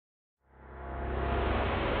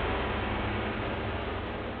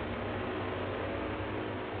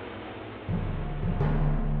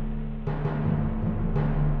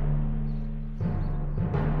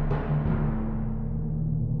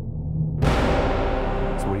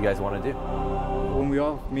So what do you guys want to do? When we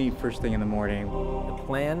all meet first thing in the morning, The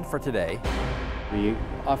plan for today we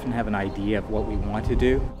often have an idea of what we want to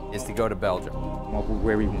do, is to go to Belgium.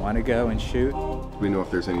 where we want to go and shoot, Do we know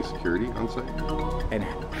if there's any security on site? and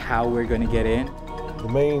how we're going to get in. The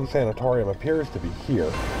main sanatorium appears to be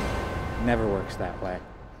here. Never works that way.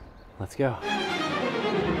 Let's go.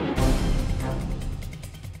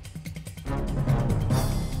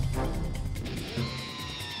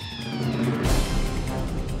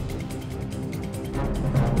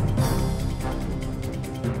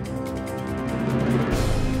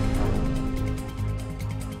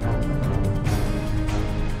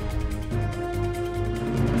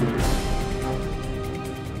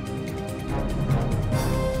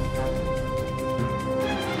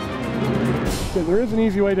 So there is an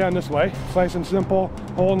easy way down this way. It's nice and simple.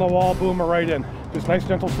 Hole in the wall, boom, we're right in. Just nice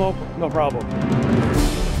gentle slope, no problem.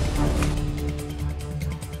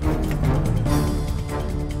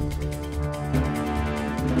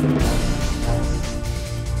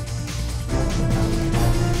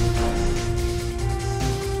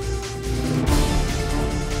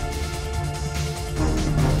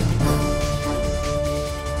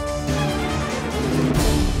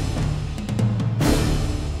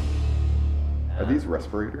 Are these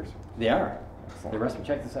respirators? They are. They rest.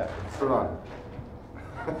 Check this out. Put it on.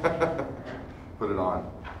 Put it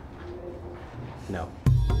on. No.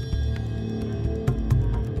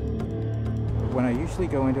 When I usually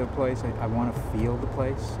go into a place, I want to feel the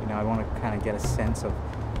place. You know, I want to kind of get a sense of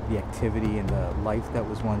the activity and the life that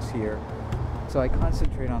was once here. So I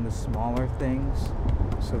concentrate on the smaller things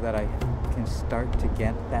so that I can start to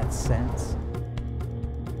get that sense.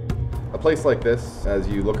 A place like this, as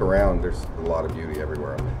you look around, there's a lot of beauty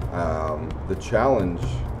everywhere. The challenge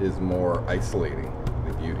is more isolating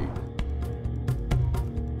the beauty.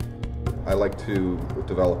 I like to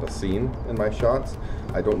develop a scene in my shots.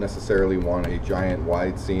 I don't necessarily want a giant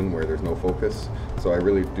wide scene where there's no focus, so I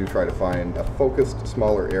really do try to find a focused,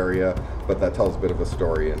 smaller area, but that tells a bit of a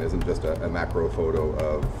story and isn't just a macro photo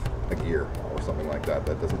of a gear or something like that.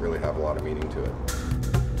 That doesn't really have a lot of meaning to it.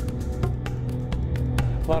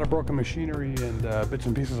 A lot of broken machinery and bits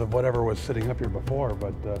and pieces of whatever was sitting up here before,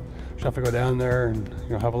 but just have to go down there and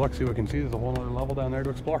have a look, see what we can see. There's a whole other level down there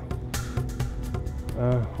to explore.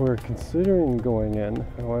 We're considering going in,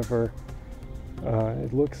 however,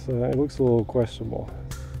 it looks a little questionable.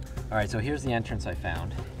 All right, so here's the entrance I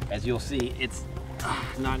found. As you'll see, it's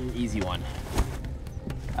not an easy one.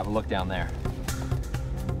 Have a look down there.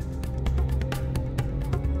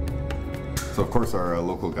 So of course our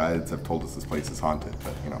local guides have told us this place is haunted,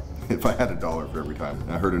 but if I had $1 for every time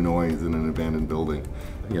I heard a noise in an abandoned building,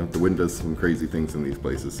 the wind does some crazy things in these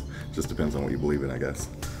places. Just depends on what you believe in, I guess.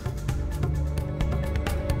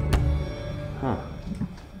 Huh.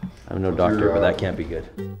 I'm no doctor, but that can't be good.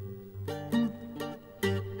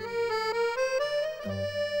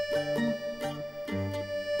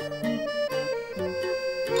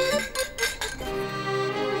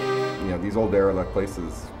 These old derelict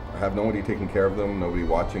places have nobody taking care of them, nobody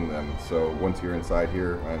watching them. So once you're inside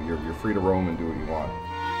here, you're free to roam and do what you want.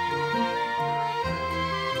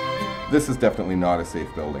 This is definitely not a safe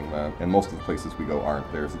building, and most of the places we go aren't.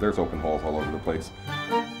 There's open holes all over the place.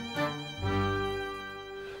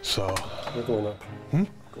 So, We're going up.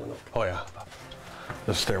 Going up. Oh yeah,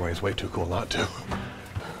 this stairway is way too cool not to.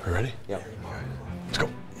 We ready? Yep. Let's go.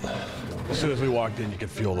 As soon as we walked in, you could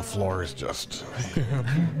feel the floor is just,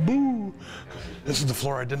 boo! This is the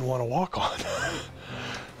floor I didn't want to walk on.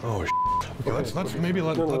 Oh, okay, let's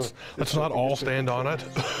not all stand on it.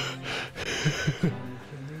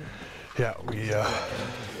 Yeah,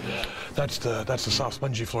 that's the soft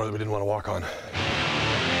spongy floor that we didn't want to walk on.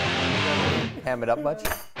 Ham it up much?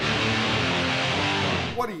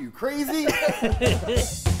 What are you, crazy?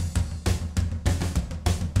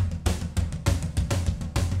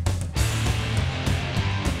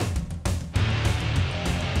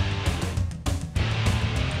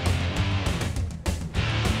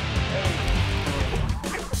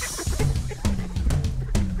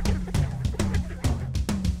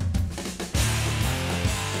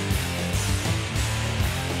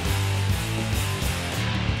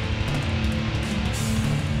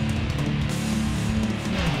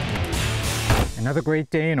 Another great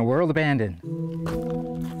day in a world abandoned.